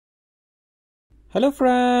Hello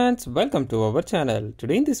friends, welcome to our channel.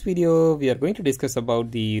 Today in this video we are going to discuss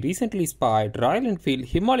about the recently spied Royal Enfield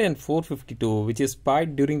Himalayan 452, which is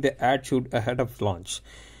spied during the ad shoot ahead of launch.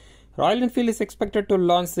 Royal Enfield is expected to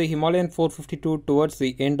launch the Himalayan 452 towards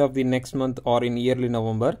the end of the next month or in early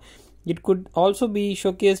November. It could also be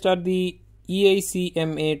showcased at the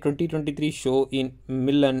EICMA 2023 show in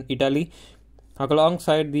Milan, Italy,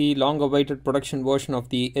 alongside the long-awaited production version of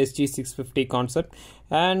the SG650 concept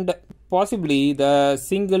and possibly the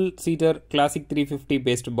single-seater Classic 350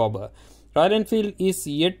 based bobber. Royal Enfield is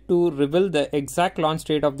yet to reveal the exact launch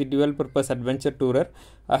date of the dual-purpose adventure tourer.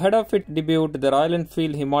 Ahead of its debut, the Royal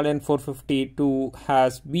Enfield Himalayan 452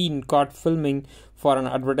 has been caught filming for an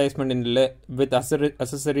advertisement with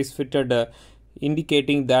accessories fitted,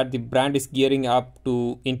 indicating that the brand is gearing up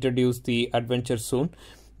to introduce the adventure soon.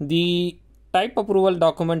 The type approval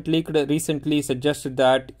document leaked recently suggested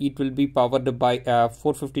that it will be powered by a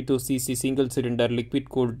 452cc single-cylinder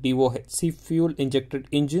liquid-cooled DOHC fuel-injected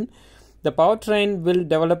engine. The powertrain will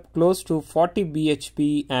develop close to 40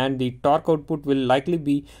 bhp and the torque output will likely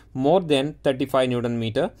be more than 35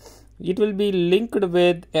 Nm. It will be linked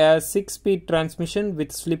with a 6-speed transmission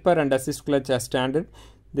with slipper and assist clutch as standard.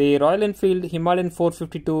 The Royal Enfield Himalayan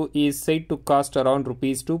 452 is said to cost around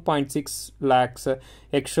Rs 2.6 lakhs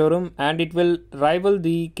ex-showroom, and it will rival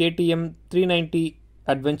the KTM 390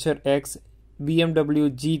 Adventure X, BMW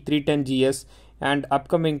G310 GS and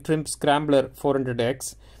upcoming Triumph Scrambler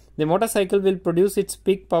 400X. The motorcycle will produce its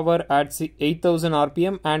peak power at 8000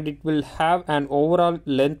 rpm and it will have an overall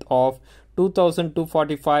length of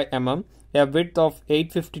 2245 mm, a width of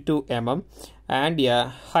 852 mm and a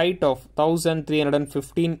height of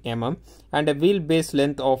 1315 mm and a wheelbase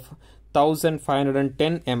length of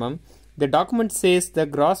 1510 mm. The document says the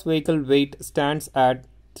gross vehicle weight stands at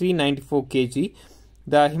 394 kg.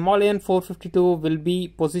 The Himalayan 452 will be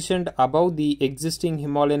positioned above the existing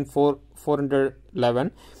Himalayan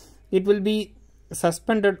 411. It will be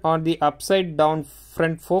suspended on the upside down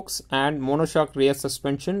front forks and monoshock rear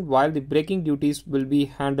suspension, while the braking duties will be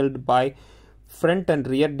handled by front and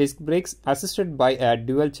rear disc brakes assisted by a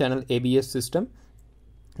dual channel ABS system.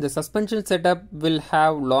 The suspension setup will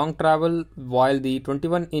have long travel, while the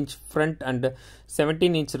 21-inch front and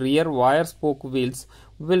 17-inch rear wire spoke wheels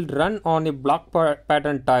will run on a block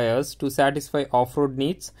pattern tires to satisfy off-road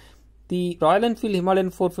needs. The Royal Enfield Himalayan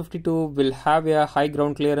 452 will have a high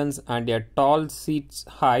ground clearance and a tall seat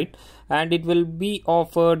height, and it will be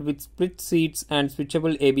offered with split seats and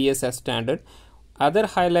switchable ABS as standard. Other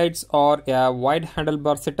highlights are a wide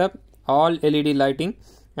handlebar setup, all LED lighting,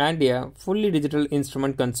 and a fully digital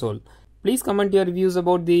instrument console. Please comment your views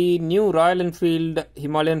about the new Royal Enfield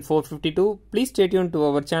Himalayan 452. Please stay tuned to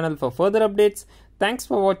our channel for further updates. Thanks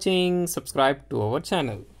for watching. Subscribe to our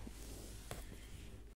channel.